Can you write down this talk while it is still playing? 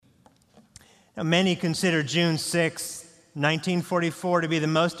Many consider June 6, 1944 to be the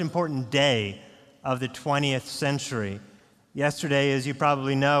most important day of the 20th century. Yesterday, as you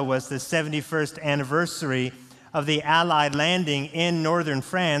probably know, was the 71st anniversary of the Allied landing in northern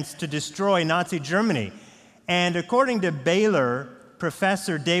France to destroy Nazi Germany. And according to Baylor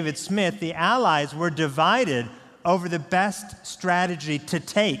professor David Smith, the Allies were divided over the best strategy to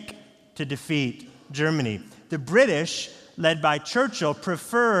take to defeat Germany. The British, led by Churchill,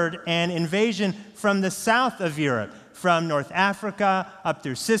 preferred an invasion from the south of Europe, from North Africa up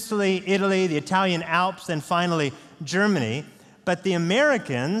through Sicily, Italy, the Italian Alps, and finally Germany. But the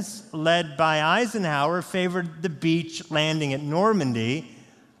Americans, led by Eisenhower, favored the beach landing at Normandy.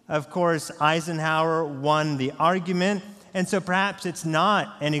 Of course, Eisenhower won the argument, and so perhaps it's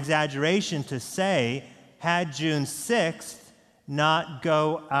not an exaggeration to say, had June 6th not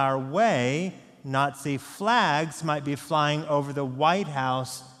go our way, Nazi flags might be flying over the White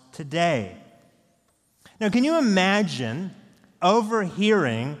House today. Now, can you imagine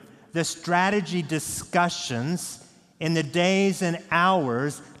overhearing the strategy discussions in the days and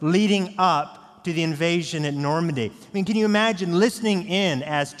hours leading up to the invasion at Normandy? I mean, can you imagine listening in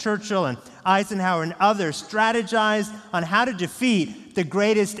as Churchill and Eisenhower and others strategized on how to defeat the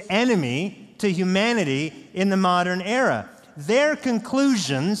greatest enemy to humanity in the modern era? Their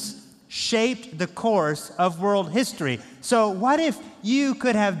conclusions shaped the course of world history. So what if you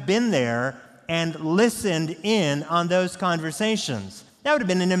could have been there and listened in on those conversations? That would have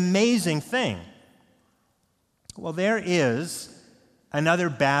been an amazing thing. Well, there is another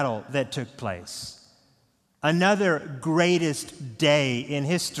battle that took place, another greatest day in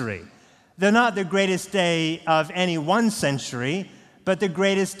history. Though not the greatest day of any one century, but the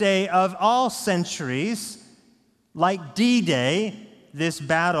greatest day of all centuries. Like D-Day, this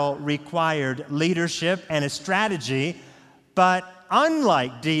battle required leadership and a strategy, but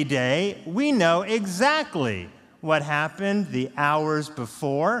unlike D-Day, we know exactly what happened the hours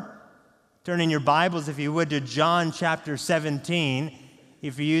before. Turn in your Bibles, if you would, to John chapter 17.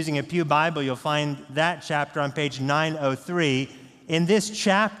 If you're using a Pew Bible, you'll find that chapter on page 903. In this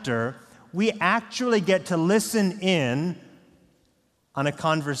chapter, we actually get to listen in on a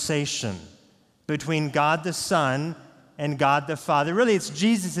conversation between God the Son and God the Father. Really, it's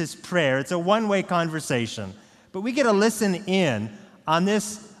Jesus' prayer. It's a one-way conversation. But we get to listen in on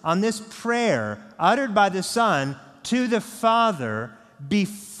this prayer uttered by the Son to the Father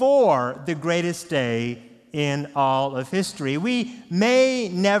before the greatest day in all of history. We may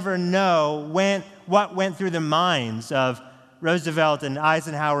never know what went through the minds of Roosevelt and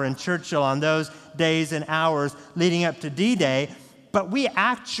Eisenhower and Churchill on those days and hours leading up to D-Day, but we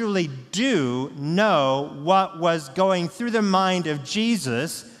actually do know what was going through the mind of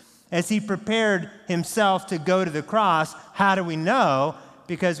Jesus as he prepared himself to go to the cross. How do we know?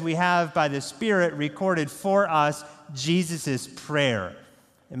 Because we have, by the Spirit, recorded for us Jesus' prayer.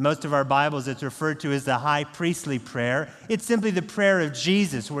 In most of our Bibles, it's referred to as the high priestly prayer. It's simply the prayer of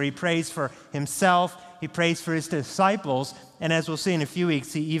Jesus, where he prays for himself, he prays for his disciples, and as we'll see in a few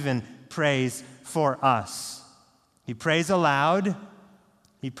weeks, he even prays for us. He prays aloud,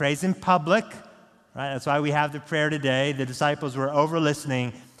 he prays in public, right? That's why we have the prayer today. The disciples were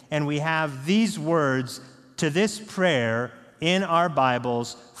over-listening, and we have these words to this prayer in our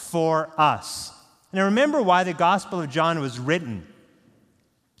Bibles for us. Now remember why the Gospel of John was written.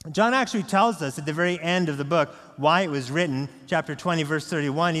 John actually tells us at the very end of the book why it was written. Chapter 20, verse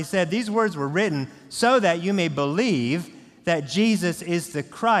 31, he said, "These words were written so that you may believe that Jesus is the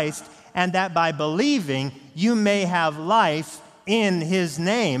Christ, and that by believing you may have life in his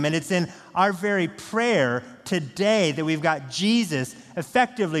name." And it's in our very prayer today that we've got Jesus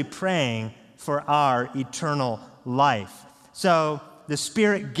effectively praying for our eternal life. So the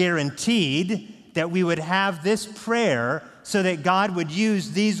Spirit guaranteed that we would have this prayer so that God would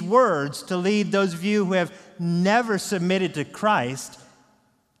use these words to lead those of you who have never submitted to Christ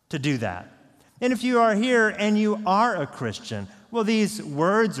to do that. And if you are here and you are a Christian, well, these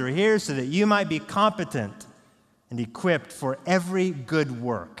words are here so that you might be competent and equipped for every good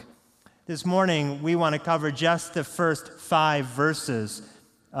work. This morning, we want to cover just the first 5 verses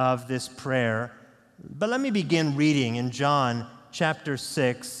of this prayer. But let me begin reading in John chapter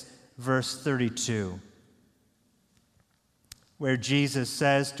 6, verse 32, where Jesus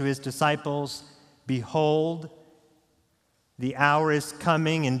says to his disciples, "Behold, the hour is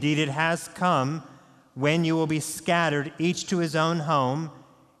coming, indeed it has come, when you will be scattered, each to his own home,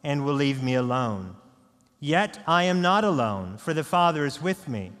 and will leave me alone. Yet I am not alone, for the Father is with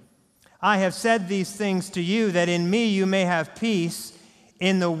me. I have said these things to you, that in me you may have peace.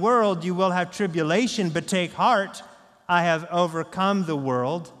 In the world you will have tribulation, but take heart, I have overcome the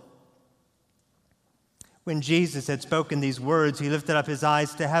world." When Jesus had spoken these words, he lifted up his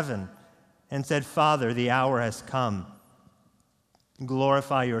eyes to heaven and said, Father, the hour has come.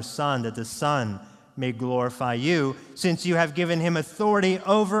 Glorify your Son, that the Son may glorify you, since you have given him authority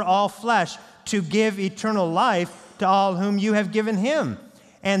over all flesh to give eternal life to all whom you have given him.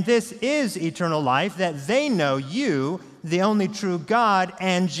 And this is eternal life, that they know you, the only true God,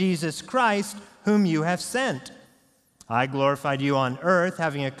 and Jesus Christ, whom you have sent. I glorified you on earth,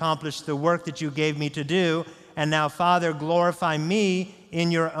 having accomplished the work that you gave me to do. And now, Father, glorify me in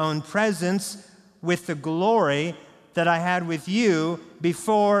your own presence with the glory that I had with you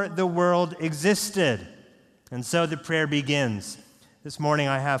before the world existed. And so the prayer begins. This morning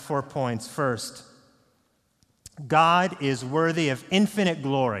I have 4 points. First, God is worthy of infinite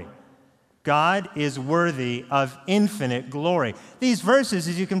glory. God is worthy of infinite glory. These verses,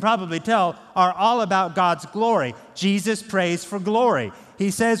 as you can probably tell, are all about God's glory. Jesus prays for glory. He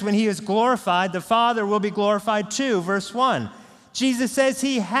says when he is glorified, the Father will be glorified too, verse 1. Jesus says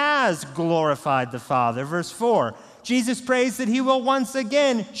he has glorified the Father, verse 4. Jesus prays that he will once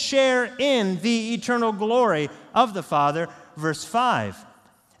again share in the eternal glory of the Father, verse 5.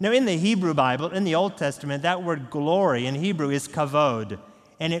 Now, in the Hebrew Bible, in the Old Testament, that word glory in Hebrew is kavod,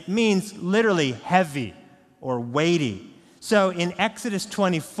 and it means literally heavy or weighty. So in Exodus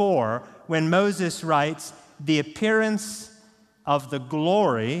 24, when Moses writes, the appearance of the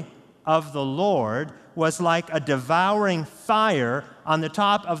glory of the Lord was like a devouring fire on the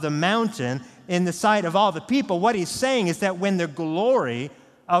top of the mountain in the sight of all the people. What he's saying is that when the glory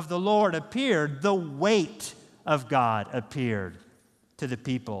of the Lord appeared, the weight of God appeared to the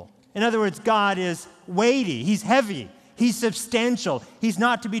people. In other words, God is weighty, he's heavy, he's substantial, he's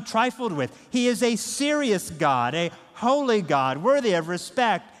not to be trifled with. He is a serious God, a holy God, worthy of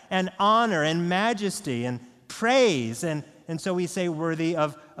respect and honor and majesty and praise, and so we say worthy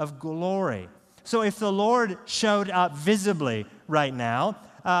of glory. So if the Lord showed up visibly right now,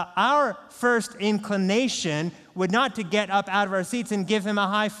 our first inclination would not to get up out of our seats and give him a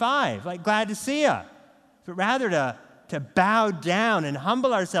high five, like glad to see you, but rather to bow down and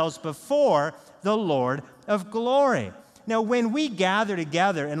humble ourselves before the Lord of glory. Now, when we gather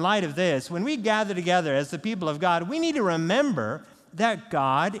together, in light of this, when we gather together as the people of God, we need to remember that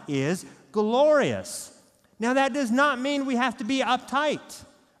God is glorious. Now, that does not mean we have to be uptight,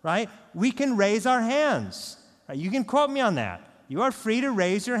 right? We can raise our hands. Right? You can quote me on that. You are free to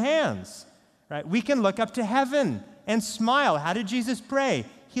raise your hands, right? We can look up to heaven and smile. How did Jesus pray?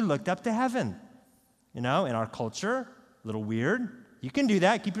 He looked up to heaven. You know, in our culture, a little weird. You can do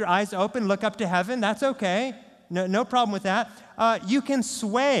that. Keep your eyes open, look up to heaven. That's okay. No problem with that. You can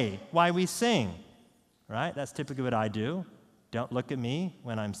sway while we sing, right? That's typically what I do. Don't look at me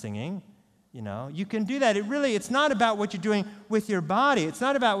when I'm singing. You know, you can do that. It's not about what you're doing with your body. It's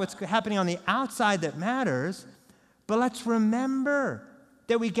not about what's happening on the outside that matters. But let's remember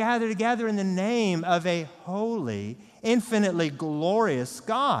that we gather together in the name of a holy, infinitely glorious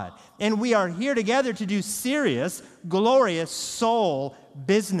God. And we are here together to do serious, glorious soul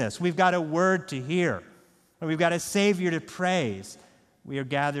business. We've got a word to hear. And we've got a Savior to praise. We are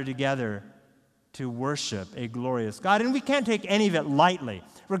gathered together to worship a glorious God. And we can't take any of it lightly.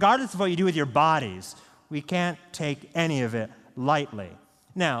 Regardless of what you do with your bodies, we can't take any of it lightly.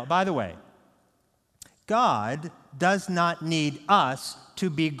 Now, by the way, God does not need us to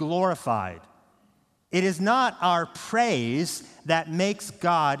be glorified. It is not our praise that makes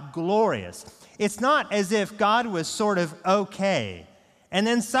God glorious. It's not as if God was sort of okay, and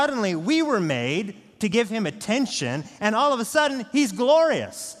then suddenly we were made to give him attention, and all of a sudden he's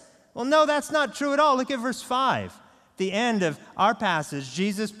glorious. Well, no, that's not true at all. Look at verse 5. The end of our passage,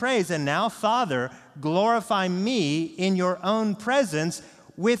 Jesus prays, and now, Father, glorify me in your own presence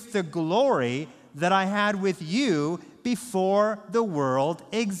with the glory that I had with you before the world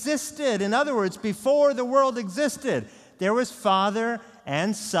existed. In other words, before the world existed, there was Father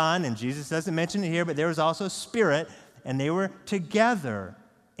and Son, and Jesus doesn't mention it here, but there was also Spirit, and they were together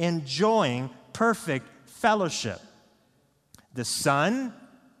enjoying perfect fellowship. The Son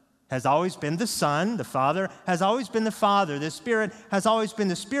has always been the Son, the Father has always been the Father, the Spirit has always been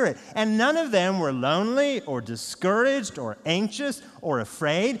the Spirit. And none of them were lonely or discouraged or anxious or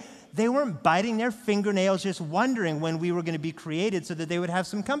afraid. They weren't biting their fingernails just wondering when we were going to be created so that they would have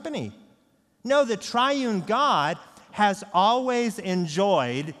some company. No, the triune God has always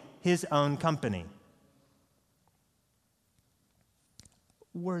enjoyed his own company.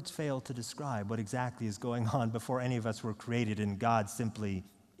 Words fail to describe what exactly is going on before any of us were created, and God simply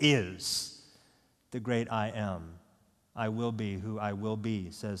is the great I am. I will be who I will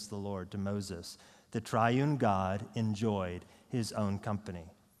be, says the Lord to Moses. The triune God enjoyed his own company.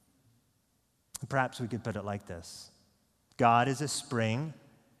 Perhaps we could put it like this. God is a spring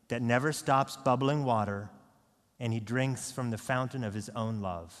that never stops bubbling water, and he drinks from the fountain of his own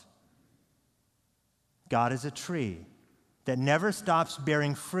love. God is a tree that never stops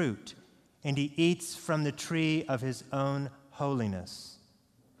bearing fruit, and he eats from the tree of his own holiness.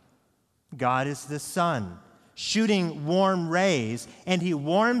 God is the sun, shooting warm rays, and he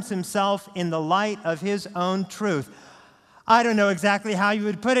warms himself in the light of his own truth. I don't know exactly how you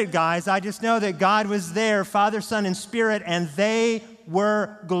would put it, guys. I just know that God was there, Father, Son, and Spirit, and they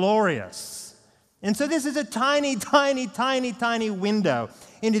were glorious. And so this is a tiny, tiny, tiny, tiny window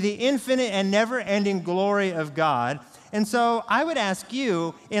into the infinite and never-ending glory of God. And so I would ask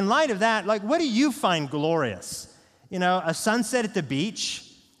you, in light of that, what do you find glorious? A sunset at the beach?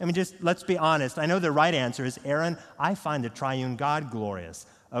 I mean, just let's be honest. I know the right answer is, Aaron, I find the triune God glorious.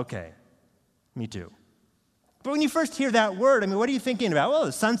 Okay, me too. But when you first hear that word, what are you thinking about? Well,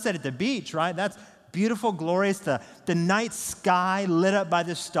 the sunset at the beach, right? That's beautiful, glorious. The night sky lit up by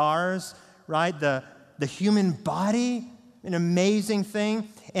the stars, right? The human body, an amazing thing.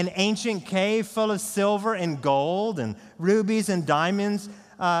 An ancient cave full of silver and gold and rubies and diamonds.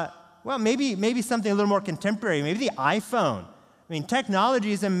 Maybe something a little more contemporary. Maybe the iPhone.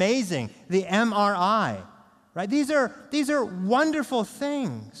 Technology is amazing. The MRI, right? These are wonderful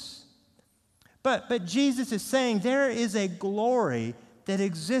things. But Jesus is saying there is a glory that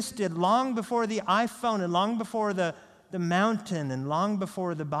existed long before the iPhone and long before the mountain and long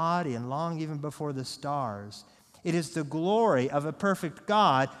before the body and long even before the stars. It is the glory of a perfect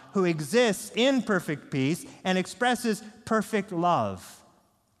God who exists in perfect peace and expresses perfect love.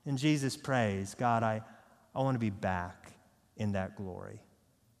 And Jesus prays, God, I want to be back in that glory.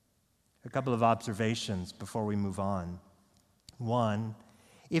 A couple of observations before we move on. One,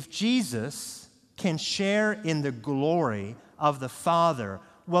 if Jesus can share in the glory of the Father,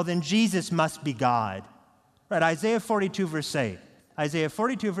 well, then Jesus must be God. Right, Isaiah 42, verse 8. Isaiah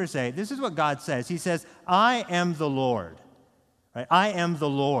 42, verse 8, this is what God says. He says, I am the Lord. Right? I am the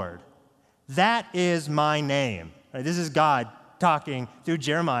Lord. That is my name. Right? This is God talking through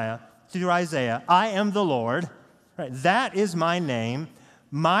Jeremiah, through Isaiah. I am the Lord. Right? That is my name.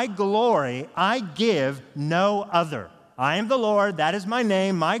 My glory I give no other. I am the Lord. That is my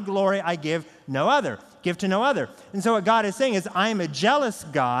name. My glory I give no other. Give to no other. And so what God is saying is, I am a jealous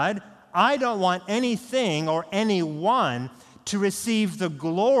God. I don't want anything or anyone to receive the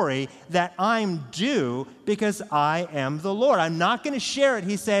glory that I'm due because I am the Lord. I'm not going to share it,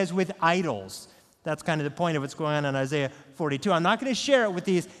 he says, with idols. That's kind of the point of what's going on in Isaiah 42. I'm not going to share it with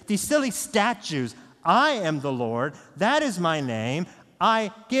these silly statues. I am the Lord. That is my name.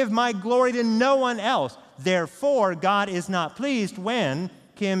 I give my glory to no one else. Therefore, God is not pleased when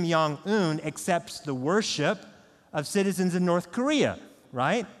Kim Jong-un accepts the worship of citizens in North Korea,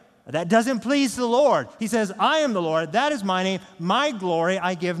 right? That doesn't please the Lord. He says, I am the Lord. That is my name. My glory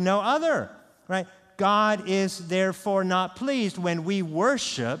I give no other, right? God is therefore not pleased when we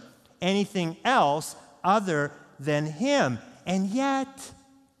worship anything else other than him. And yet,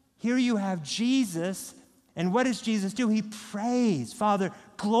 here you have Jesus. And what does Jesus do? He prays, Father,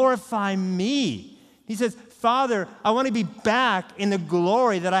 glorify me. He says, Father, I want to be back in the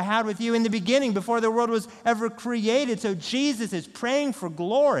glory that I had with you in the beginning before the world was ever created. So Jesus is praying for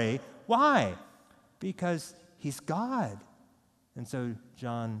glory. Why? Because he's God. And so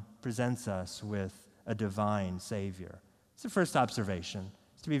John presents us with a divine Savior. It's the first observation.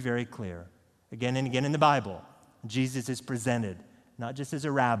 It's to be very clear. Again and again in the Bible, Jesus is presented not just as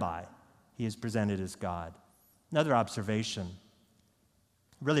a rabbi, he is presented as God. Another observation,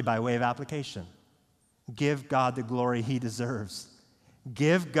 really by way of application. Give God the glory he deserves.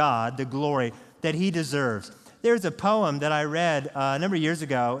 Give God the glory that he deserves. There's a poem that I read a number of years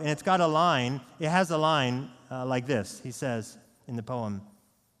ago, and it's got a line. It has a line like this. He says in the poem,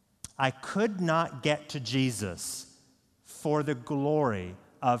 I could not get to Jesus for the glory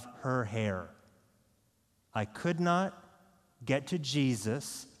of her hair. I could not get to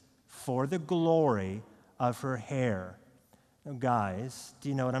Jesus for the glory of her hair. Now, guys, do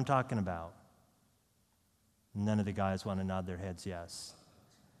you know what I'm talking about? None of the guys want to nod their heads yes,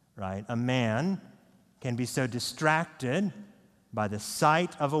 right? A man can be so distracted by the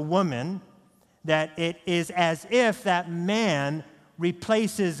sight of a woman that it is as if that man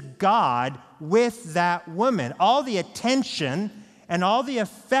replaces God with that woman. All the attention and all the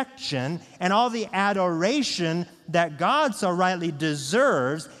affection and all the adoration that God so rightly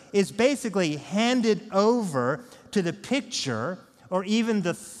deserves is basically handed over to the picture or even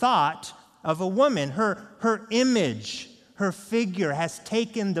the thought of a woman. Her image, her figure has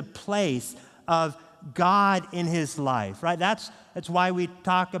taken the place of God in his life, right? That's why we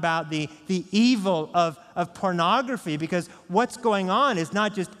talk about the evil of pornography, because what's going on is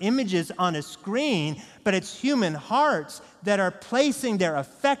not just images on a screen, but it's human hearts that are placing their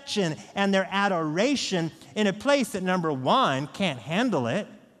affection and their adoration in a place that, number one, can't handle it,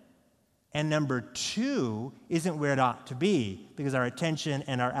 and number two, isn't where it ought to be, because our attention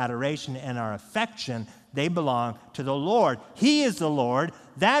and our adoration and our affection, they belong to the Lord. He is the Lord.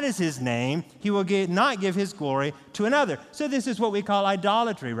 That is his name. He will not give his glory to another. So this is what we call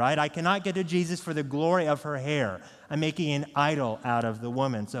idolatry, right? I cannot get to Jesus for the glory of her hair. I'm making an idol out of the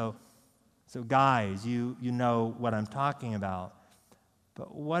woman. So guys, you know what I'm talking about.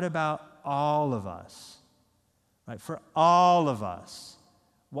 But what about all of us? Right? For all of us,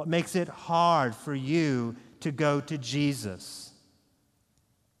 what makes it hard for you to go to Jesus?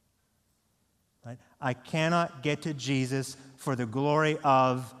 Right? I cannot get to Jesus for the glory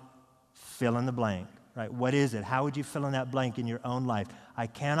of fill in the blank. Right? What is it? How would you fill in that blank in your own life? I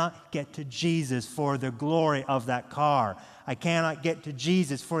cannot get to Jesus for the glory of that car. I cannot get to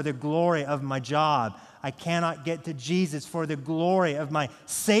Jesus for the glory of my job. I cannot get to Jesus for the glory of my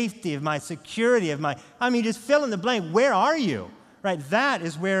safety, of my security, just fill in the blank. Where are you? Right, that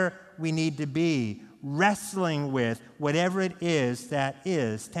is where we need to be, wrestling with whatever it is that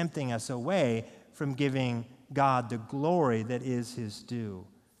is tempting us away from giving God the glory that is his due.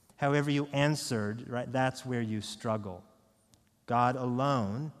 However you answered, right, that's where you struggle. God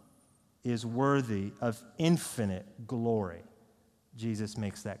alone is worthy of infinite glory. Jesus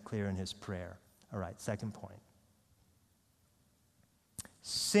makes that clear in his prayer. All right, second point.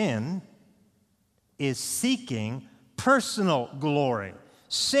 Sin is seeking personal glory.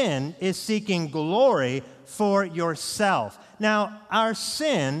 Sin is seeking glory for yourself. Now, our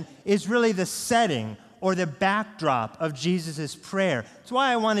sin is really the setting or the backdrop of Jesus' prayer. That's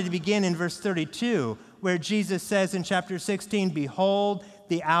why I wanted to begin in verse 32, where Jesus says in chapter 16, "Behold,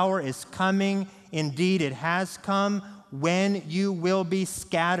 the hour is coming, indeed it has come, when you will be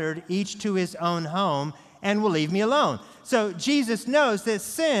scattered, each to his own home, and will leave me alone." So Jesus knows that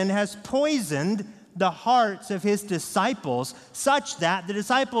sin has poisoned the hearts of his disciples such that the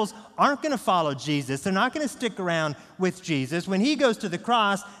disciples aren't going to follow Jesus. They're not going to stick around with Jesus. When he goes to the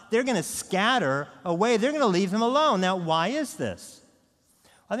cross, they're going to scatter away. They're going to leave him alone. Now, why is this?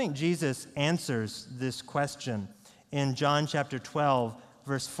 I think Jesus answers this question in John chapter 12,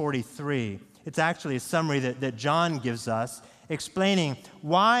 verse 43. It's actually a summary that John gives us, explaining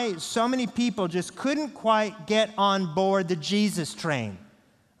why so many people just couldn't quite get on board the Jesus train.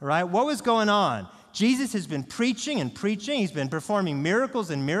 All right? What was going on? Jesus has been preaching and preaching. He's been performing miracles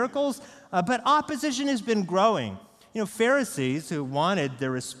and miracles, but opposition has been growing. Pharisees who wanted the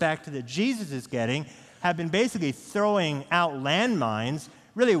respect that Jesus is getting have been basically throwing out landmines,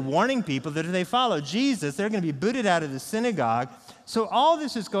 really warning people that if they follow Jesus, they're going to be booted out of the synagogue. So all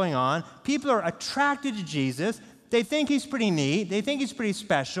this is going on. People are attracted to Jesus. They think he's pretty neat. They think he's pretty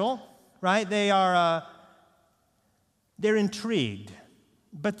special, right? They're intrigued.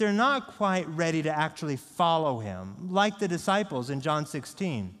 But they're not quite ready to actually follow him, like the disciples in John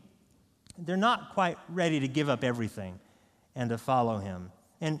 16. They're not quite ready to give up everything and to follow him.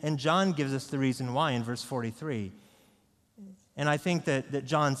 And John gives us the reason why in verse 43. And I think that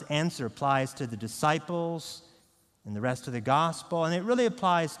John's answer applies to the disciples and the rest of the gospel, and it really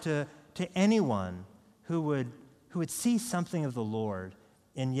applies to anyone who would see something of the Lord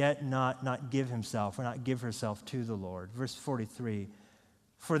and yet not give himself or not give herself to the Lord. Verse 43.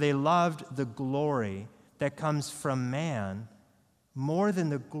 For they loved the glory that comes from man more than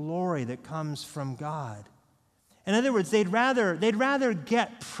the glory that comes from God. In other words, they'd rather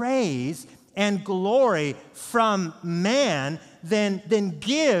get praise and glory from man than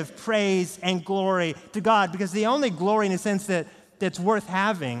give praise and glory to God, because the only glory in a sense that's worth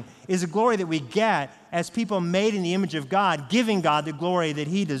having is a glory that we get as people made in the image of God, giving God the glory that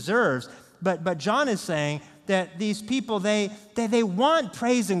he deserves. But John is saying that these people, they want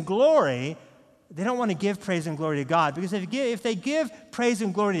praise and glory. They don't want to give praise and glory to God, because if they give praise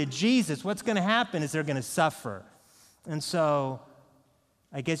and glory to Jesus, what's going to happen is they're going to suffer. And so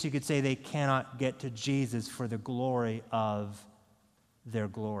I guess you could say they cannot get to Jesus for the glory of their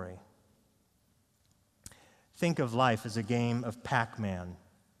glory. Think of life as a game of Pac-Man.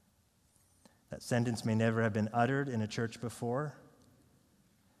 That sentence may never have been uttered in a church before.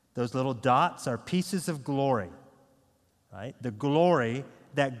 Those little dots are pieces of glory, right? The glory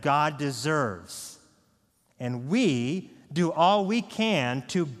that God deserves. And we do all we can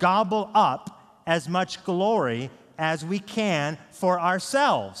to gobble up as much glory as we can for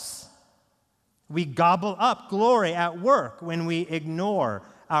ourselves. We gobble up glory at work when we ignore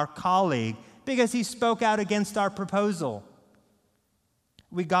our colleague because he spoke out against our proposal.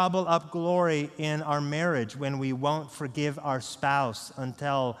 We gobble up glory in our marriage when we won't forgive our spouse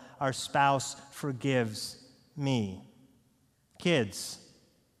until our spouse forgives me. Kids,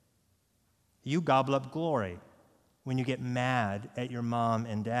 you gobble up glory when you get mad at your mom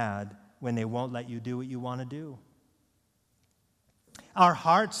and dad when they won't let you do what you want to do. Our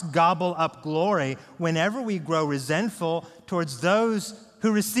hearts gobble up glory whenever we grow resentful towards those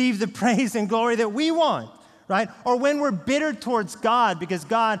who receive the praise and glory that we want, right? Or when we're bitter towards God because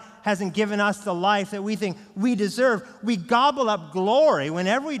God hasn't given us the life that we think we deserve. We gobble up glory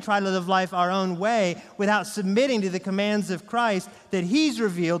whenever we try to live life our own way without submitting to the commands of Christ that He's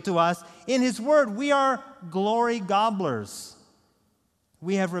revealed to us in His Word. We are glory gobblers.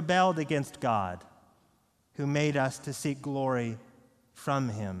 We have rebelled against God, who made us to seek glory from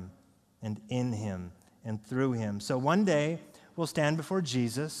Him and in Him and through Him. So one day we'll stand before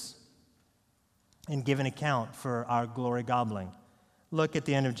Jesus and give an account for our glory gobbling. Look at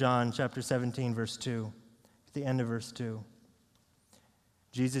the end of John chapter 17, verse 2. At the end of verse 2.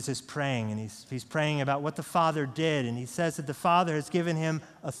 Jesus is praying, and he's praying about what the Father did, and he says that the Father has given him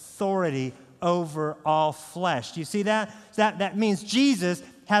authority over all flesh. Do you see that? That means Jesus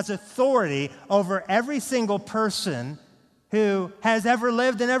has authority over every single person who has ever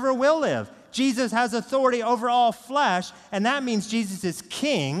lived and ever will live. Jesus has authority over all flesh, and that means Jesus is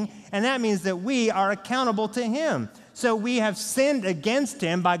king, and that means that we are accountable to him. So we have sinned against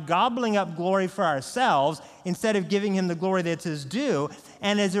him by gobbling up glory for ourselves instead of giving him the glory that's his due,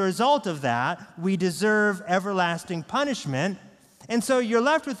 and as a result of that, we deserve everlasting punishment. And so you're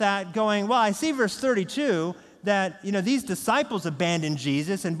left with that going, well, I see verse 32 that, these disciples abandoned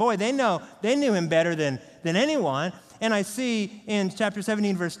Jesus, and boy, they knew him better than anyone. And I see in chapter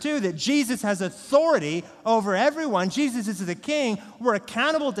 17, verse 2, that Jesus has authority over everyone. Jesus is the king. We're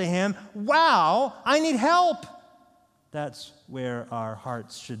accountable to him. Wow, I need help. That's where our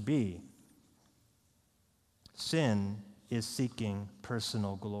hearts should be. Sin is seeking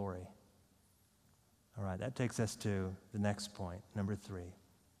personal glory. All right, that takes us to the next point, number 3.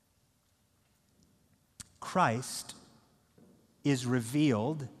 Christ is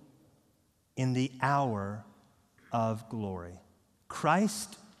revealed in the hour of glory.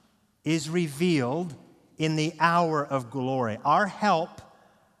 Christ is revealed in the hour of glory. Our help,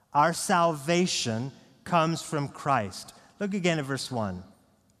 our salvation comes from Christ. Look again at verse 1.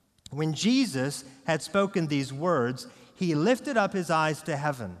 When Jesus had spoken these words, he lifted up his eyes to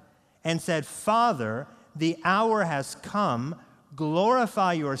heaven and said, Father, the hour has come.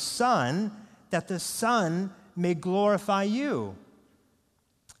 Glorify your Son, that the Son may glorify you.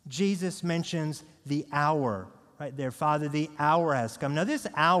 Jesus mentions the hour right there. Father, the hour has come. Now, this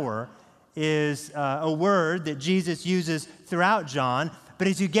hour is a word that Jesus uses throughout John, but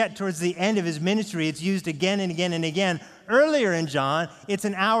as you get towards the end of his ministry, it's used again and again and again. Earlier in John, it's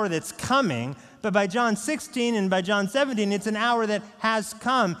an hour that's coming, but by John 16 and by John 17, it's an hour that has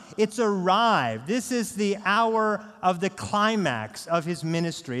come. It's arrived. This is the hour of the climax of his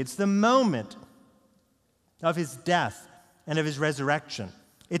ministry. It's the moment of his death and of his resurrection.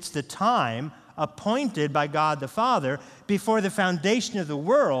 It's the time appointed by God the Father before the foundation of the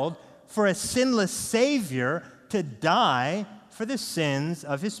world for a sinless Savior to die for the sins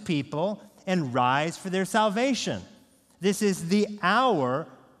of his people and rise for their salvation. This is the hour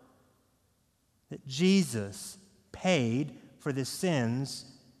that Jesus paid for the sins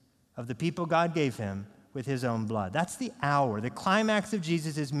of the people God gave him with his own blood. That's the hour, the climax of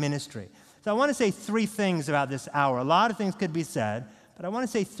Jesus' ministry. So I want to say 3 things about this hour. A lot of things could be said, but I want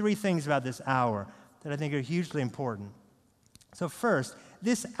to say 3 things about this hour that I think are hugely important. So first,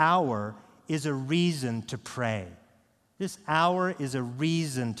 this hour is a reason to pray. This hour is a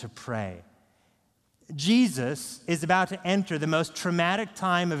reason to pray. Jesus is about to enter the most traumatic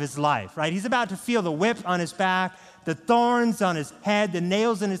time of his life, right? He's about to feel the whip on his back, the thorns on his head, the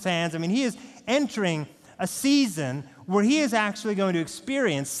nails in his hands. I mean, he is entering a season where he is actually going to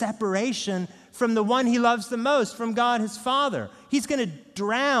experience separation from the one he loves the most, from God his Father. He's going to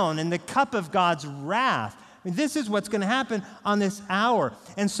drown in the cup of God's wrath. I mean, this is what's going to happen on this hour.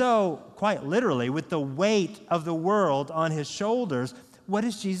 And so, quite literally, with the weight of the world on his shoulders, what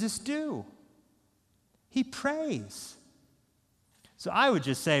does Jesus do? He prays. So I would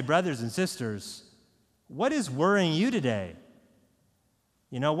just say, brothers and sisters, what is worrying you today?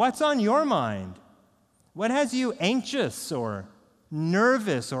 What's on your mind? What has you anxious or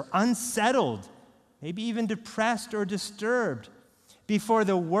nervous or unsettled, maybe even depressed or disturbed? Before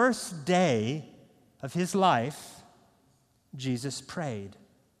the worst day of his life, Jesus prayed.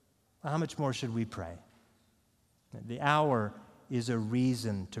 Well, how much more should we pray? The hour is a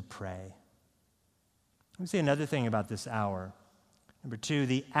reason to pray. me say another thing about this hour. Number two,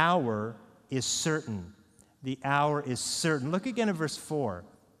 the hour is certain. The hour is certain. Look again at verse 4.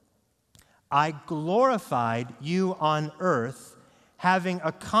 I glorified you on earth, having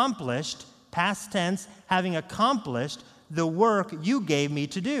accomplished, past tense, having accomplished the work you gave me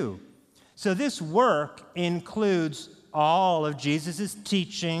to do. So this work includes all of Jesus'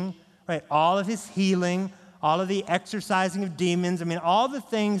 teaching, right? All of his healing, all of the exorcising of demons. I mean, all the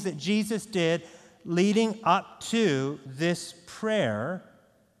things that Jesus did leading up to this prayer.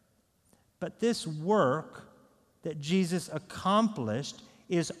 But this work that Jesus accomplished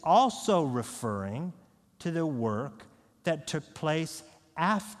is also referring to the work that took place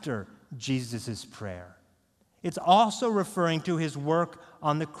after Jesus' prayer. It's also referring to his work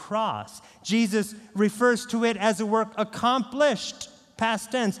on the cross. Jesus refers to it as a work accomplished,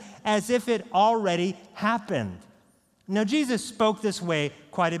 past tense, as if it already happened. Now, Jesus spoke this way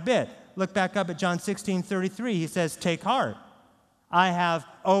quite a bit. Look back up at John 16:33. He says, take heart. I have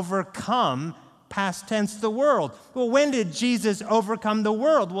overcome, past tense, the world. Well, when did Jesus overcome the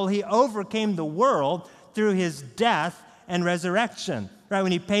world? Well, he overcame the world through his death and resurrection. Right,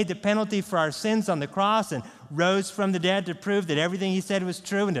 when he paid the penalty for our sins on the cross and rose from the dead to prove that everything he said was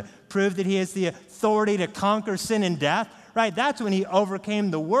true and to prove that he has the authority to conquer sin and death, right? That's when he overcame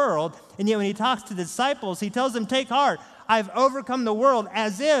the world. And yet when he talks to the disciples, he tells them, take heart, I've overcome the world,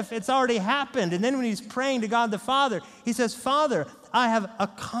 as if it's already happened. And then when he's praying to God the Father, he says, Father, I have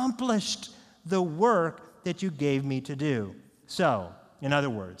accomplished the work that you gave me to do. So, in other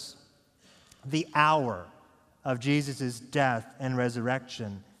words, the hour of Jesus' death and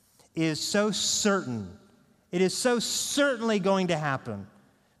resurrection is so certain, it is so certainly going to happen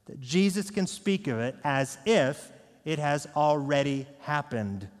that Jesus can speak of it as if it has already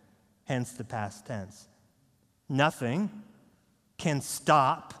happened, hence the past tense. Nothing can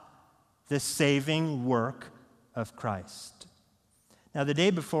stop the saving work of Christ. Now, the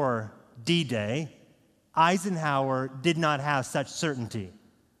day before D-Day, Eisenhower did not have such certainty.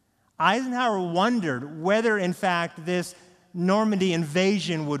 Eisenhower wondered whether, in fact, this Normandy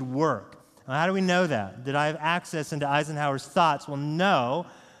invasion would work. Now, how do we know that? Did I have access into Eisenhower's thoughts? Well, no.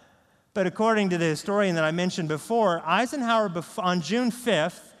 But according to the historian that I mentioned before, Eisenhower, on June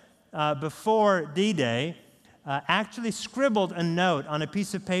 5th, before D-Day, actually scribbled a note on a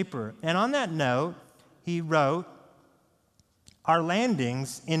piece of paper. And on that note, he wrote, our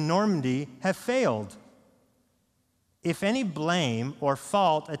landings in Normandy have failed. If any blame or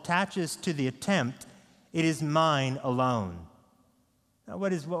fault attaches to the attempt, it is mine alone. Now,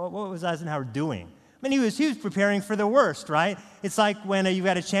 what was Eisenhower doing? I mean, he was preparing for the worst, right? It's like when you've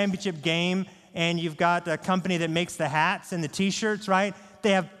got a championship game and you've got a company that makes the hats and the T-shirts, right?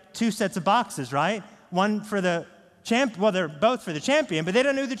 They have two sets of boxes, right? One for the well, they're both for the champion, but they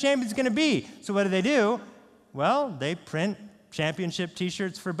don't know who the champion's going to be. So what do? Well, they print championship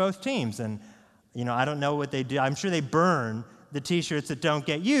T-shirts for both teams, and I don't know what they do. I'm sure they burn the T-shirts that don't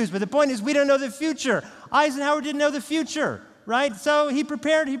get used. But the point is, we don't know the future. Eisenhower didn't know the future, right? So he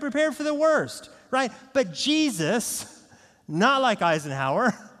prepared for the worst, right? But Jesus, not like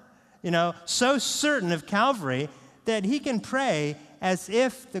Eisenhower, so certain of Calvary that he can pray as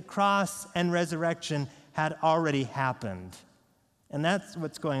if the cross and resurrection had already happened. And that's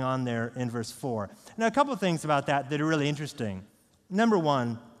what's going on there in verse 4. Now, a couple of things about that are really interesting. Number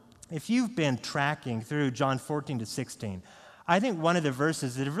one, if you've been tracking through John 14 to 16, I think one of the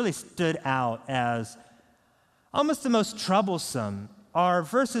verses that have really stood out as almost the most troublesome are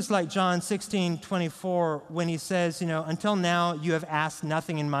verses like John 16:24, when he says, until now you have asked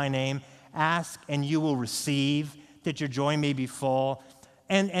nothing in my name, ask and you will receive, that your joy may be full.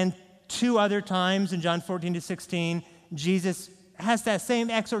 And two other times in John 14 to 16, Jesus has that same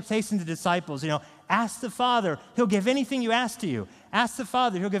exhortation to disciples, ask the Father, he'll give anything you ask to you. Ask the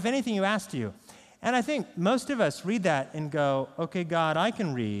Father, he'll give anything you ask to you. And I think most of us read that and go, okay, God, I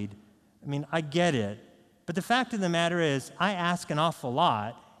can read. I get it. But the fact of the matter is, I ask an awful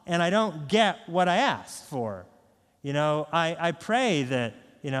lot, and I don't get what I ask for. I pray that,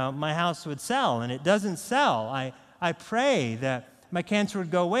 my house would sell, and it doesn't sell. I pray that my cancer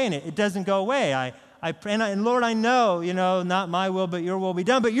would go away, and it doesn't go away. I pray, and Lord, I know, not my will, but your will be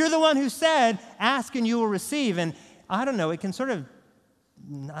done. But you're the one who said, ask and you will receive. And I don't know, it can sort of,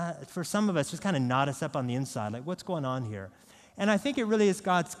 for some of us, just kind of knot us up on the inside, like what's going on here? And I think it really is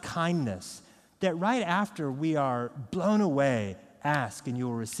God's kindness that right after we are blown away, ask and you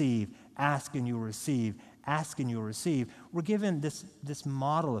will receive, ask and you will receive, ask and you will receive, we're given this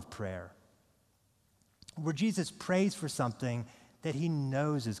model of prayer where Jesus prays for something that he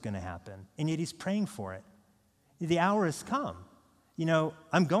knows is going to happen, and yet he's praying for it. The hour has come.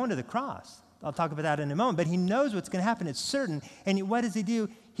 I'm going to the cross. I'll talk about that in a moment. But he knows what's going to happen. It's certain. And what does he do?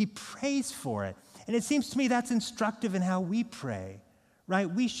 He prays for it. And it seems to me that's instructive in how we pray, right?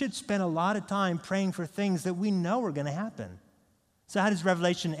 We should spend a lot of time praying for things that we know are going to happen. So how does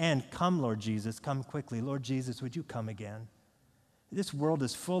Revelation end? Come, Lord Jesus, come quickly. Lord Jesus, would you come again? This world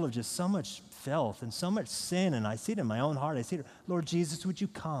is full of just so much filth and so much sin, and I see it in my own heart. I see it. Lord Jesus, would you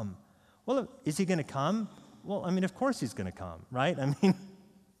come? Well, is he going to come? Well, I mean, of course he's going to come, right? I mean,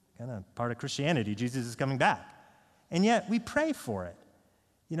 kind of part of Christianity. Jesus is coming back. And yet we pray for it.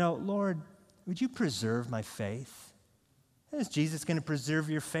 You know, Lord, would you preserve my faith? Is Jesus going to preserve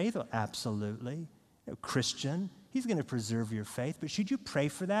your faith? Well, absolutely. You know, Christian, he's going to preserve your faith. But should you pray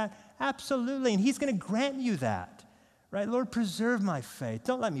for that? Absolutely. And he's going to grant you that. Right? Lord, preserve my faith.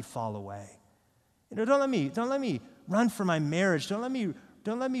 Don't let me fall away. You know, don't let me run for my marriage. Don't let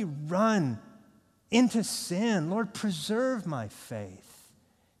me run into sin. Lord, preserve my faith.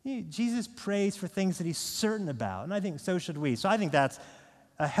 Jesus prays for things that he's certain about, and I think so should we. So I think that's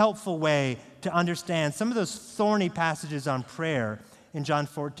a helpful way to understand some of those thorny passages on prayer in John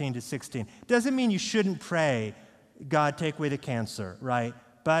 14-16. Doesn't mean you shouldn't pray, God, take away the cancer, right?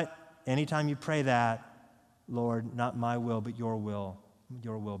 But anytime you pray that, Lord, not my will, but your will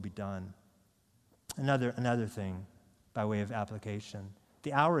be done. Another thing by way of application.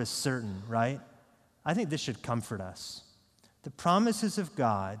 The hour is certain, right? I think this should comfort us. The promises of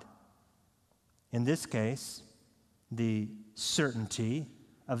God, in this case, the certainty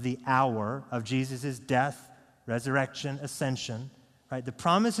of the hour of Jesus' death, resurrection, ascension, right? The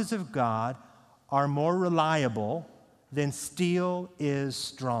promises of God are more reliable than steel is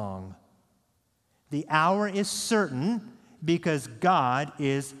strong. The hour is certain because God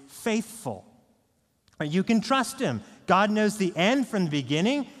is faithful. You can trust him. God knows the end from the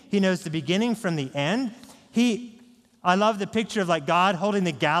beginning. He knows the beginning from the end. I love the picture of like God holding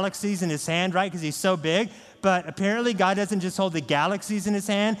the galaxies in his hand, right? Because he's so big. But apparently God doesn't just hold the galaxies in his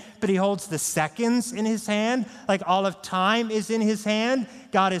hand, but he holds the seconds in his hand. Like all of time is in his hand.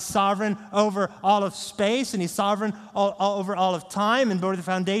 God is sovereign over all of space, and he's sovereign over all of time. And before the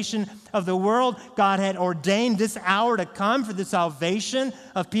foundation of the world, God had ordained this hour to come for the salvation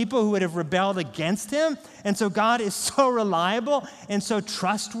of people who would have rebelled against him. And so God is so reliable and so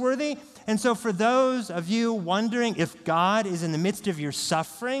trustworthy. And so for those of you wondering if God is in the midst of your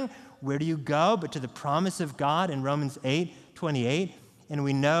suffering, where do you go but to the promise of God in Romans 8:28? And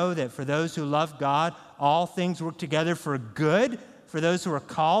we know that for those who love God, all things work together for good, for those who are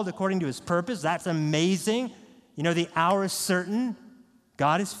called according to his purpose. That's amazing. You know, the hour is certain.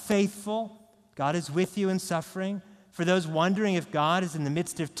 God is faithful. God is with you in suffering. For those wondering if God is in the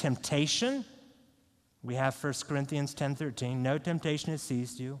midst of temptation, we have 1 Corinthians 10:13. No temptation has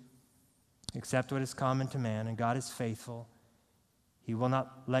seized you except what is common to man, and God is faithful. He will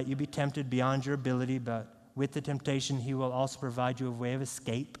not let you be tempted beyond your ability, but with the temptation, he will also provide you a way of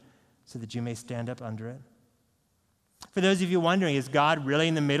escape so that you may stand up under it. For those of you wondering, is God really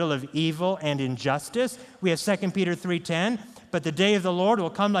in the middle of evil and injustice? We have 2 Peter 3:10. But the day of the Lord will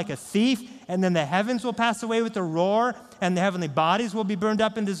come like a thief, and then the heavens will pass away with a roar, and the heavenly bodies will be burned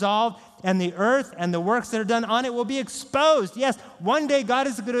up and dissolved, and the earth and the works that are done on it will be exposed. Yes, one day God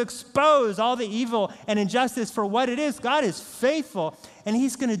is going to expose all the evil and injustice for what it is. God is faithful, and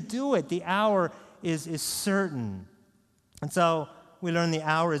he's going to do it. The hour is certain. And so we learn the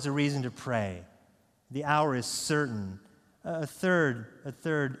hour is a reason to pray. The hour is certain. A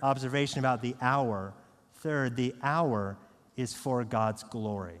third observation about the hour. Third, the hour is for God's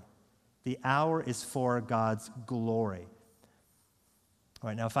glory. The hour is for God's glory. All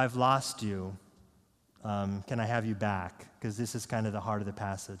right, now if I've lost you, can I have you back? Because this is kind of the heart of the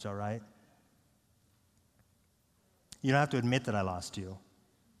passage, all right? You don't have to admit that I lost you,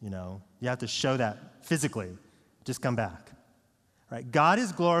 you know. You have to show that physically. Just come back. All right, God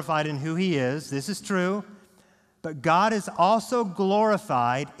is glorified in who he is. This is true. But God is also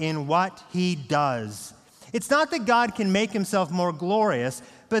glorified in what he does. It's not that God can make himself more glorious,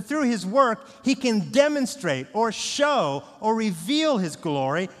 but through his work, he can demonstrate or show or reveal his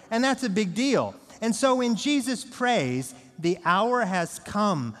glory, and that's a big deal. And so when Jesus prays, the hour has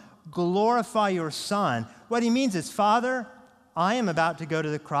come, glorify your Son, what he means is, Father, I am about to go to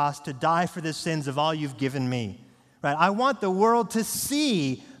the cross to die for the sins of all you've given me. Right? I want the world to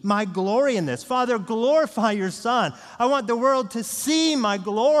see my glory in this. Father, glorify your Son. I want the world to see my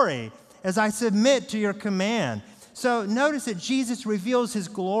glory as I submit to your command. So notice that Jesus reveals his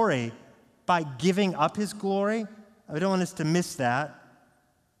glory by giving up his glory. I don't want us to miss that.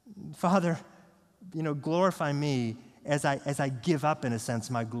 Father, glorify me as I give up, in a sense,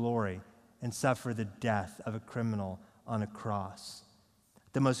 my glory and suffer the death of a criminal on a cross.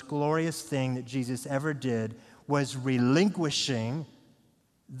 The most glorious thing that Jesus ever did was relinquishing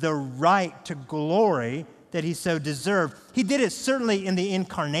the right to glory that he so deserved. He did it certainly in the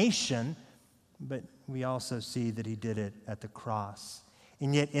incarnation, but we also see that he did it at the cross.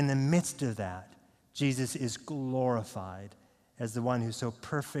 And yet in the midst of that, Jesus is glorified as the one who so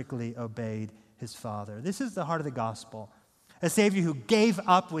perfectly obeyed his Father. This is the heart of the gospel. A Savior who gave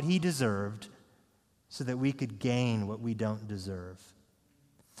up what he deserved so that we could gain what we don't deserve.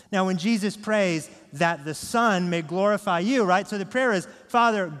 Now, when Jesus prays that the Son may glorify you, right? So the prayer is,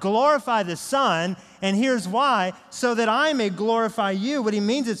 Father, glorify the Son, and here's why, so that I may glorify you. What he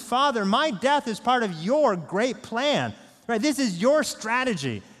means is, Father, my death is part of your great plan, right? This is your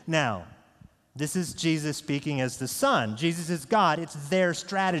strategy. Now, this is Jesus speaking as the Son. Jesus is God. It's their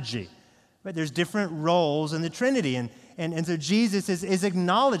strategy. Right? There's different roles in the Trinity, and so Jesus is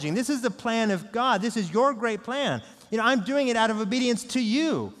acknowledging, this is the plan of God. This is your great plan. I'm doing it out of obedience to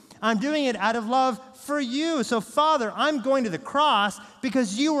you. I'm doing it out of love for you. So, Father, I'm going to the cross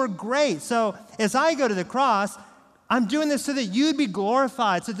because you were great. So, as I go to the cross, I'm doing this so that you'd be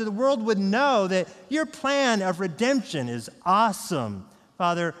glorified, so that the world would know that your plan of redemption is awesome.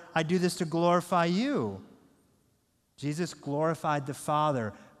 Father, I do this to glorify you. Jesus glorified the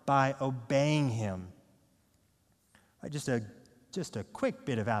Father by obeying him. Just a quick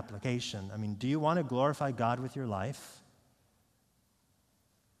bit of application. Do you want to glorify God with your life?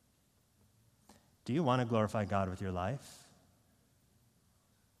 Do you want to glorify God with your life?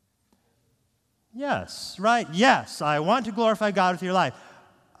 Yes, right? Yes, I want to glorify God with your life.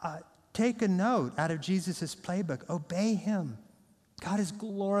 Take a note out of Jesus' playbook. Obey him. God is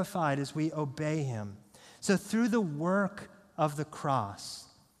glorified as we obey him. So through the work of the cross,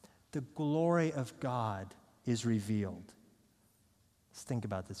 the glory of God is revealed. Let's think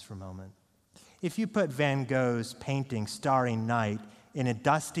about this for a moment. If you put Van Gogh's painting Starry Night in a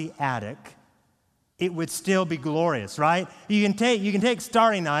dusty attic, it would still be glorious, right? You can take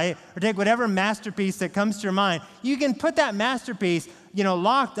Starry Night or take whatever masterpiece that comes to your mind. You can put that masterpiece,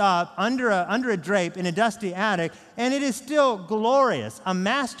 locked up under a drape in a dusty attic, and it is still glorious. A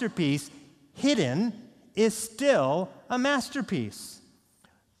masterpiece hidden is still a masterpiece.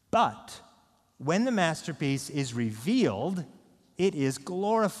 But when the masterpiece is revealed, it is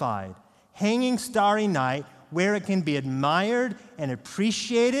glorified. Hanging Starry Night, where it can be admired and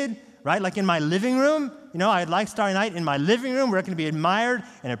appreciated, right? Like in my living room, I'd like Starry Night in my living room where it can be admired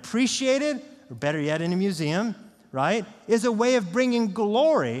and appreciated, or better yet, in a museum, right? Is a way of bringing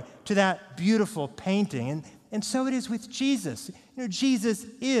glory to that beautiful painting. And so it is with Jesus. Jesus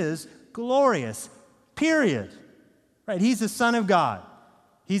is glorious, period. Right? He's the Son of God.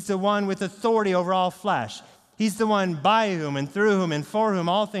 He's the one with authority over all flesh. He's the one by whom and through whom and for whom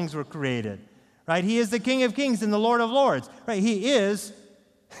all things were created. Right? He is the King of Kings and the Lord of Lords. Right? He is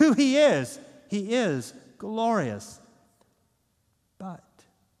who he is. He is glorious. But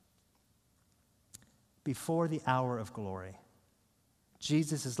before the hour of glory,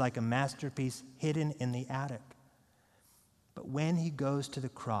 Jesus is like a masterpiece hidden in the attic. But when he goes to the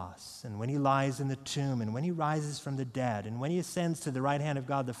cross, and when he lies in the tomb, and when he rises from the dead, and when he ascends to the right hand of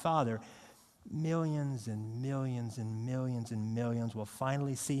God the Father, millions and millions and millions and millions will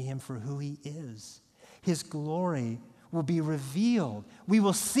finally see him for who he is. His glory will be revealed. We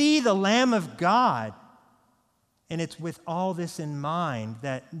will see the Lamb of God. And it's with all this in mind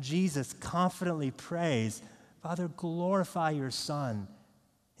that Jesus confidently prays, Father, glorify your Son.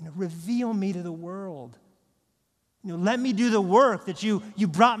 Reveal me to the world. Let me do the work that you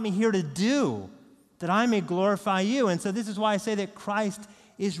brought me here to do, that I may glorify you. And so this is why I say that Christ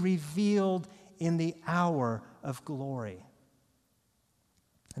is revealed in the hour of glory.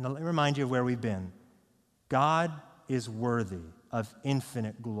 And let me remind you of where we've been. God is worthy of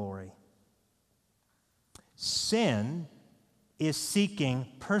infinite glory. Sin is seeking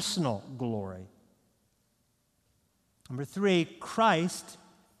personal glory. Number 3, Christ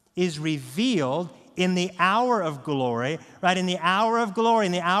is revealed in the hour of glory, right? In the hour of glory,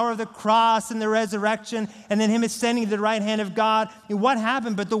 in the hour of the cross and the resurrection, and then him ascending to the right hand of God. What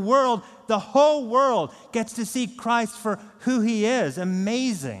happened? But the whole world gets to see Christ for who he is.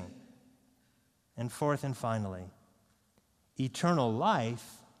 Amazing. And fourth and finally, eternal life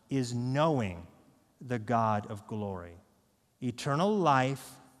is knowing the God of glory. Eternal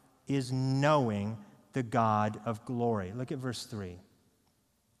life is knowing the God of glory. Look at verse 3.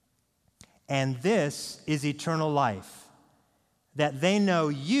 And this is eternal life, that they know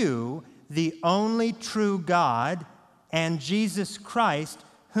you, the only true God, and Jesus Christ,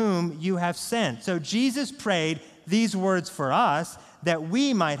 whom you have sent. So Jesus prayed these words for us, that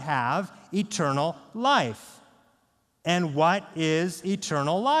we might have eternal life. And what is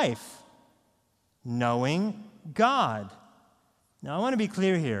eternal life? Knowing God. Now, I want to be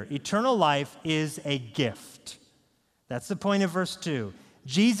clear here. Eternal life is a gift. That's the point of verse 2.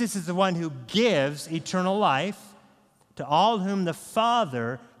 Jesus is the one who gives eternal life to all whom the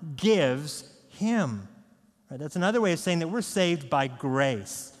Father gives him. Right? That's another way of saying that we're saved by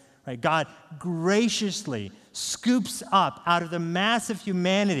grace. Right? God graciously scoops up out of the mass of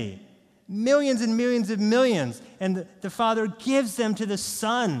humanity millions and millions of millions, and the Father gives them to the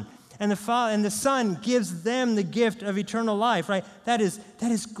Son, and the Son gives them the gift of eternal life. Right? That is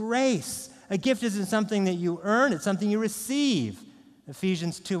grace. A gift isn't something that you earn; it's something you receive.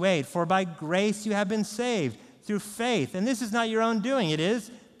 Ephesians 2:8, for by grace you have been saved through faith. And this is not your own doing. It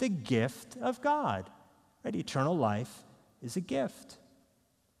is the gift of God. Right? Eternal life is a gift.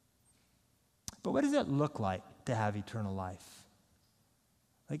 But what does it look like to have eternal life?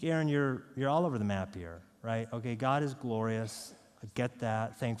 Like, Aaron, you're all over the map here, right? Okay, God is glorious. I get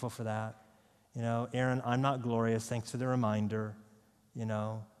that. Thankful for that. Aaron, I'm not glorious. Thanks for the reminder.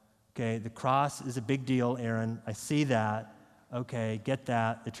 Okay, the cross is a big deal, Aaron. I see that. Okay, get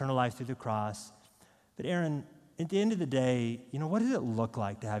that. Eternal life through the cross. But Aaron, at the end of the day, what does it look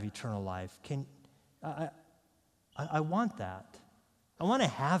like to have eternal life? I want that. I want to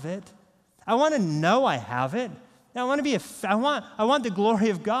have it. I want to know I have it. I want to be I want the glory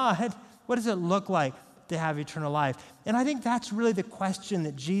of God. What does it look like to have eternal life? And I think that's really the question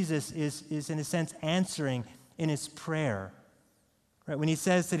that Jesus is in a sense answering in his prayer. Right? When he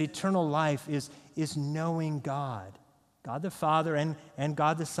says that eternal life is knowing God. God the Father and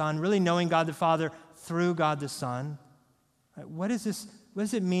God the Son, really knowing God the Father through God the Son. Right? What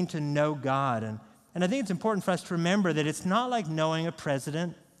does it mean to know God? And I think it's important for us to remember that it's not like knowing a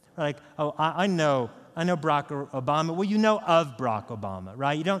president. Like, oh, I know Barack Obama. Well, you know of Barack Obama,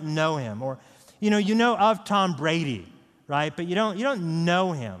 right? You don't know him. Or, you know of Tom Brady, right? But you don't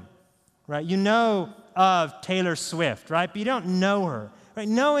know him, right? You know of Taylor Swift, right? But you don't know her, right?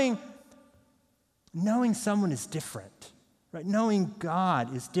 Knowing someone is different, right? Knowing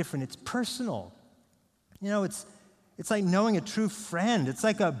God is different. It's personal. It's like knowing a true friend. It's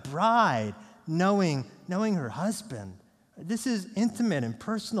like a bride knowing her husband. This is intimate and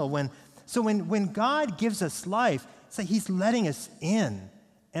personal. When God gives us life, it's like he's letting us in.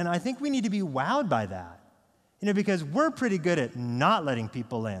 And I think we need to be wowed by that. Because we're pretty good at not letting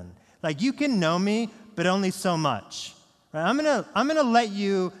people in. Like, you can know me, but only so much. Right? I'm gonna let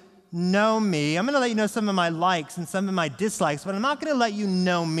you know me. I'm gonna let you know some of my likes and some of my dislikes, but I'm not gonna let you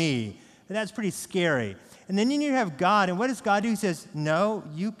know me. And that's pretty scary. And then you have God, and what does God do? He says, no,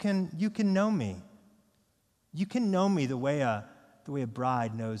 you can know me. You can know me the way a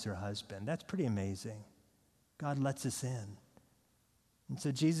bride knows her husband. That's pretty amazing. God lets us in. And so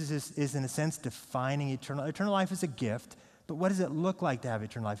Jesus is in a sense defining eternal life as a gift, but what does it look like to have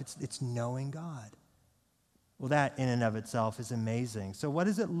eternal life? It's knowing God. Well, that in and of itself is amazing. So what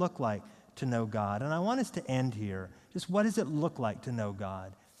does it look like to know God? And I want us to end here. Just what does it look like to know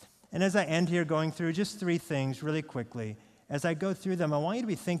God? And as I end here going through just 3 things really quickly, as I go through them, I want you to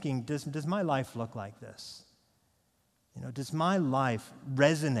be thinking, does my life look like this? Does my life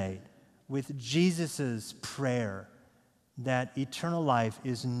resonate with Jesus' prayer that eternal life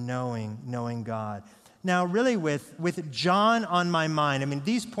is knowing God? Now, really with John on my mind,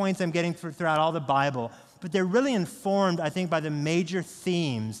 these points I'm getting throughout all the Bible, but they're really informed, I think, by the major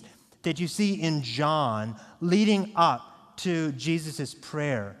themes that you see in John leading up to Jesus'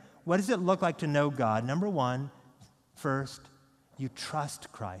 prayer. What does it look like to know God? Number 1, first, you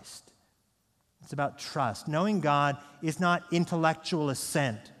trust Christ. It's about trust. Knowing God is not intellectual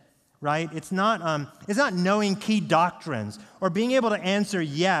assent, right? It's not knowing key doctrines or being able to answer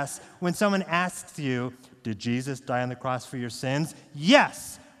yes when someone asks you, did Jesus die on the cross for your sins?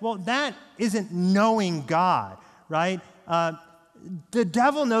 Yes. Well, that isn't knowing God, right? The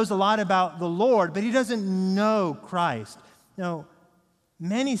devil knows a lot about the Lord, but he doesn't know Christ. No,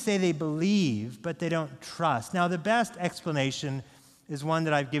 many say they believe, but they don't trust. Now, the best explanation is one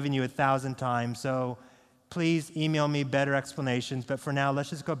that I've given you 1,000 times, so please email me better explanations. But for now,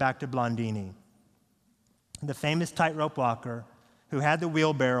 let's just go back to Blondini, the famous tightrope walker who had the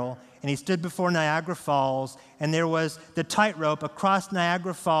wheelbarrow, and he stood before Niagara Falls, and there was the tightrope across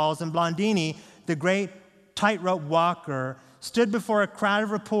Niagara Falls, and Blondini, the great tightrope walker, stood before a crowd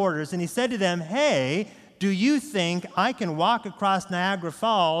of reporters, and he said to them, hey, do you think I can walk across Niagara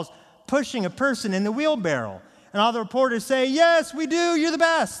Falls pushing a person in the wheelbarrow? And all the reporters say, yes, we do, you're the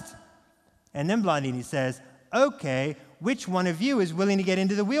best. And then Blondini says, okay, which one of you is willing to get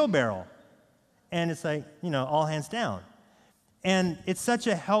into the wheelbarrow? And it's like, all hands down. And it's such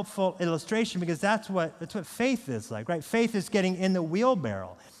a helpful illustration because that's what faith is like, right? Faith is getting in the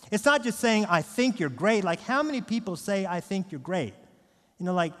wheelbarrow. It's not just saying, I think you're great. Like, how many people say, I think you're great?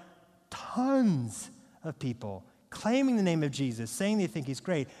 Like tons of people claiming the name of Jesus, saying they think he's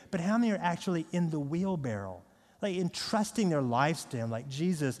great, but how many are actually in the wheelbarrow? Like entrusting their lives to him, like,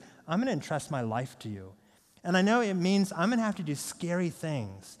 Jesus, I'm going to entrust my life to you. And I know it means I'm going to have to do scary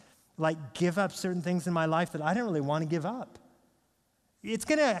things, like give up certain things in my life that I don't really want to give up. It's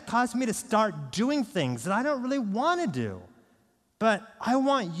going to cause me to start doing things that I don't really want to do. But I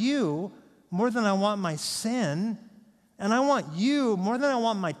want you more than I want my sin, and I want you more than I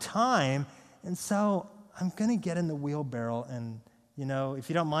want my time, and so I'm going to get in the wheelbarrow, and, if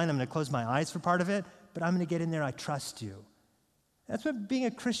you don't mind, I'm going to close my eyes for part of it, but I'm going to get in there. I trust you. That's what being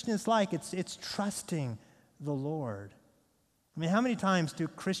a Christian is like. It's trusting the Lord. I mean, how many times do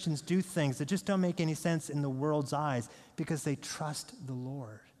Christians do things that just don't make any sense in the world's eyes because they trust the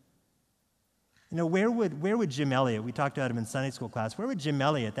Lord? Where would Jim Elliot, we talked about him in Sunday school class, where would Jim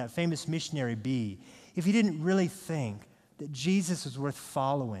Elliot, that famous missionary, be if he didn't really think that Jesus was worth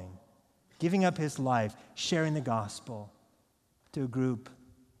following, giving up his life, sharing the gospel to a group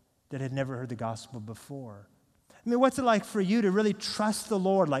that had never heard the gospel before? I mean, what's it like for you to really trust the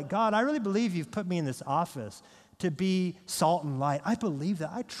Lord? Like, God, I really believe you've put me in this office to be salt and light. I believe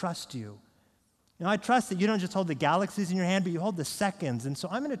that. I trust you. I trust that you don't just hold the galaxies in your hand, but you hold the seconds. And so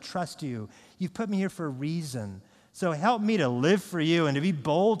I'm going to trust you. You've put me here for a reason. So help me to live for you and to be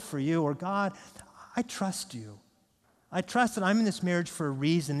bold for you. Or God, I trust you. I trust that I'm in this marriage for a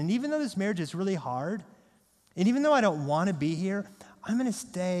reason. And even though this marriage is really hard, and even though I don't want to be here, I'm going to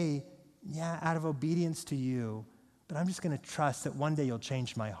stay, out of obedience to you. But I'm just going to trust that one day you'll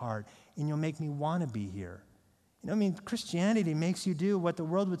change my heart and you'll make me want to be here. Christianity makes you do what the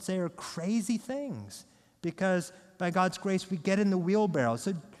world would say are crazy things because by God's grace, we get in the wheelbarrow.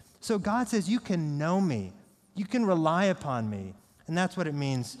 So God says, you can know me. You can rely upon me. And that's what it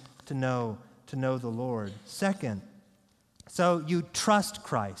means to know the Lord. Second, so you trust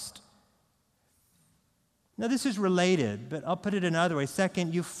Christ. Now, this is related, but I'll put it another way.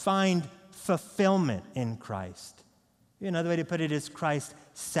 Second, you find fulfillment in Christ. Another way to put it is Christ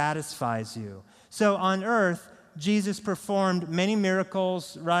satisfies you. So on earth, Jesus performed many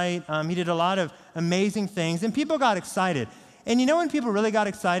miracles, right? He did a lot of amazing things, and people got excited. And when people really got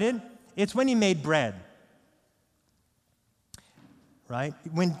excited? It's when he made bread. Right?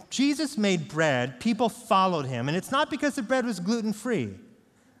 When Jesus made bread, people followed him. And it's not because the bread was gluten-free,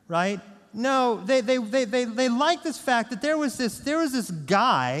 right? No, they liked this fact that there was this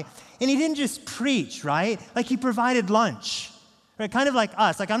guy, and he didn't just preach, right? Like he provided lunch, right? Kind of like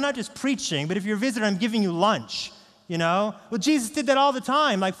us. Like I'm not just preaching, but if you're a visitor, I'm giving you lunch, Well, Jesus did that all the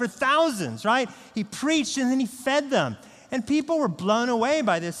time, like for thousands, right? He preached and then he fed them. And people were blown away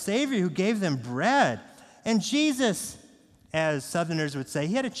by this Savior who gave them bread. And Jesus, as Southerners would say,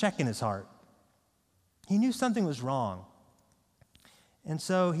 he had a check in his heart. He knew something was wrong. And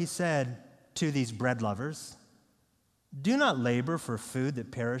so he said to these bread lovers, do not labor for food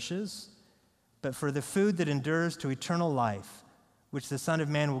that perishes, but for the food that endures to eternal life, which the Son of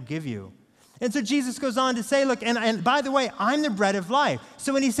Man will give you. And so Jesus goes on to say, look, and by the way, I'm the bread of life.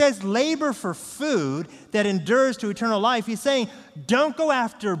 So when he says labor for food that endures to eternal life, he's saying, don't go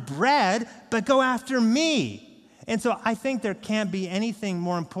after bread, but go after me. And so I think there can't be anything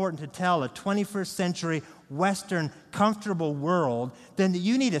more important to tell a 21st century Western comfortable world than that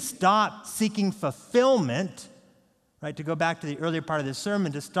you need to stop seeking fulfillment, right? To go back to the earlier part of this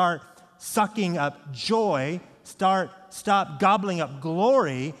sermon, to start sucking up joy, stop gobbling up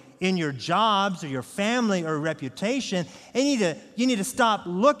glory in your jobs or your family or reputation. And you need to stop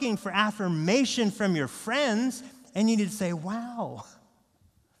looking for affirmation from your friends, and you need to say, wow,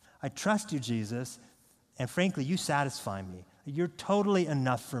 I trust you, Jesus, and frankly, you satisfy me. You're totally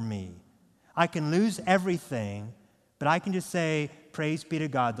enough for me. I can lose everything, but I can just say, praise be to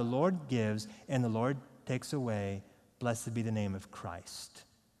God. The Lord gives and the Lord takes away. Blessed be the name of Christ.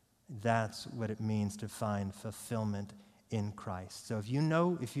 That's what it means to find fulfillment in Christ. So if you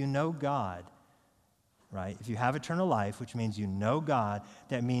know God, right? If you have eternal life, which means you know God,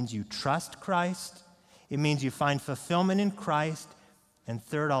 that means you trust Christ. It means you find fulfillment in Christ. And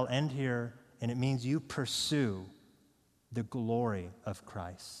third, I'll end here, and it means you pursue the glory of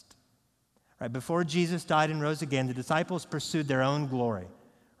Christ. Right, before Jesus died and rose again, the disciples pursued their own glory.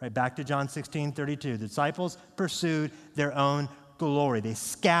 Right, back to John 16:32. The disciples pursued their own glory. They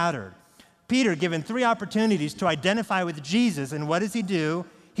scattered. Peter, given 3 opportunities to identify with Jesus, and what does he do?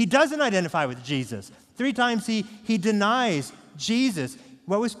 He doesn't identify with Jesus. 3 times he denies Jesus.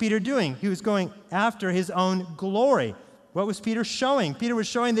 What was Peter doing? He was going after his own glory. What was Peter showing? Peter was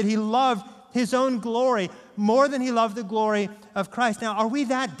showing that he loved his own glory more than he loved the glory of Christ. Now, are we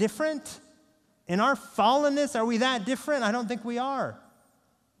that different? In our fallenness, are we that different? I don't think we are.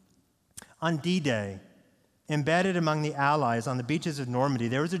 On D-Day, embedded among the Allies on the beaches of Normandy,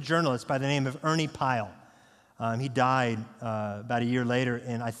 there was a journalist by the name of Ernie Pyle. He died about a year later,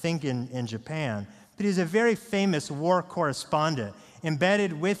 I think in Japan. But he's a very famous war correspondent,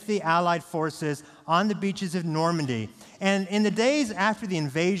 embedded with the Allied forces on the beaches of Normandy. And in the days after the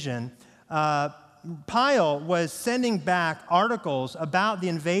invasion, Pyle was sending back articles about the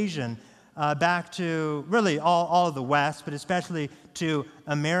invasion back to really all of the West, but especially to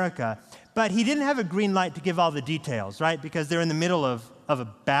America. But he didn't have a green light to give all the details, right? Because they're in the middle of a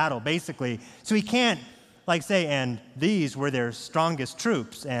battle, basically. So he can't, say, and these were their strongest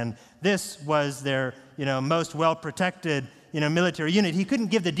troops, and this was their, most well-protected, military unit. He couldn't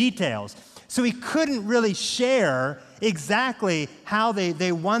give the details. So he couldn't really share exactly how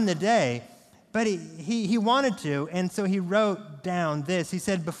they won the day. But he wanted to, and so he wrote down this. He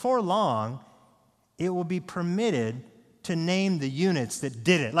said, before long, it will be permitted to name the units that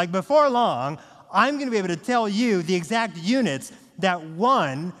did it. Like, before long, I'm going to be able to tell you the exact units that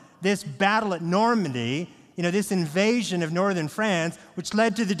won this battle at Normandy, this invasion of northern France, which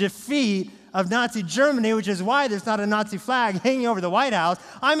led to the defeat of Nazi Germany, which is why there's not a Nazi flag hanging over the White House.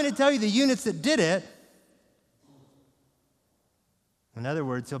 I'm going to tell you the units that did it. In other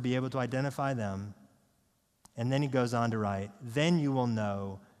words, he'll be able to identify them. And then he goes on to write, then you will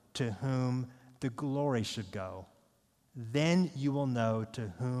know to whom the glory should go. Then you will know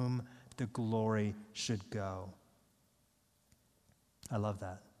to whom the glory should go. I love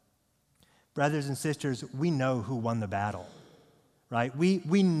that. Brothers and sisters, we know who won the battle, right?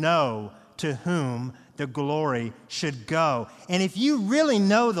 We know to whom the glory should go. And if you really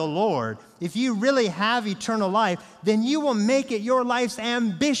know the Lord, if you really have eternal life, then you will make it your life's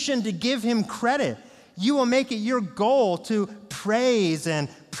ambition to give him credit. You will make it your goal to praise and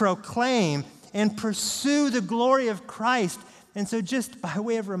proclaim and pursue the glory of Christ. And so just by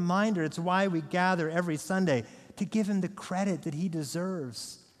way of reminder, it's why we gather every Sunday, to give him the credit that he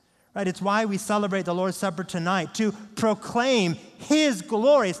deserves. Right? It's why we celebrate the Lord's Supper tonight, to proclaim his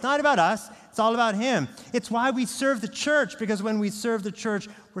glory. It's not about us. It's all about him. It's why we serve the church, because when we serve the church,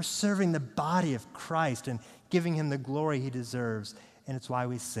 we're serving the body of Christ and giving him the glory he deserves. And it's why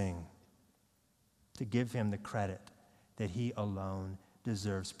we sing, to give him the credit that he alone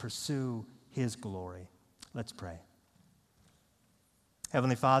deserves. Pursue his glory. Let's pray.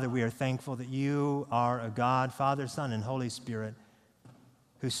 Heavenly Father, we are thankful that you are a God, Father, Son, and Holy Spirit,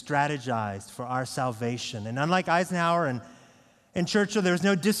 who strategized for our salvation. And unlike Eisenhower and Churchill, there was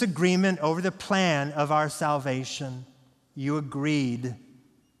no disagreement over the plan of our salvation. You agreed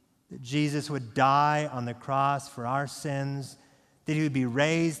that Jesus would die on the cross for our sins, that he would be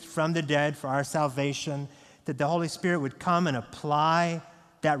raised from the dead for our salvation, that the Holy Spirit would come and apply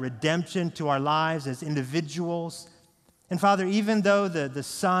that redemption to our lives as individuals. And Father, even though the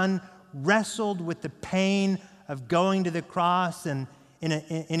Son wrestled with the pain of going to the cross and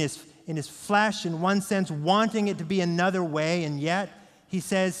in his flesh, in one sense, wanting it to be another way, and yet he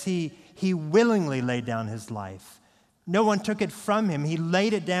says he willingly laid down his life. No one took it from him. He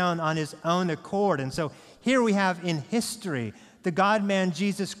laid it down on his own accord. And so here we have in history the God-man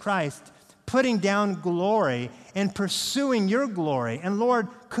Jesus Christ putting down glory and pursuing your glory. And Lord,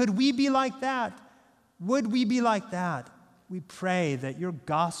 could we be like that? Would we be like that? We pray that your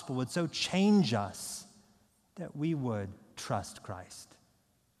gospel would so change us that we would trust Christ,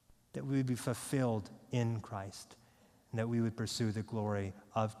 that we would be fulfilled in Christ, and that we would pursue the glory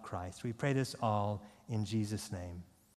of Christ. We pray this all in Jesus' name.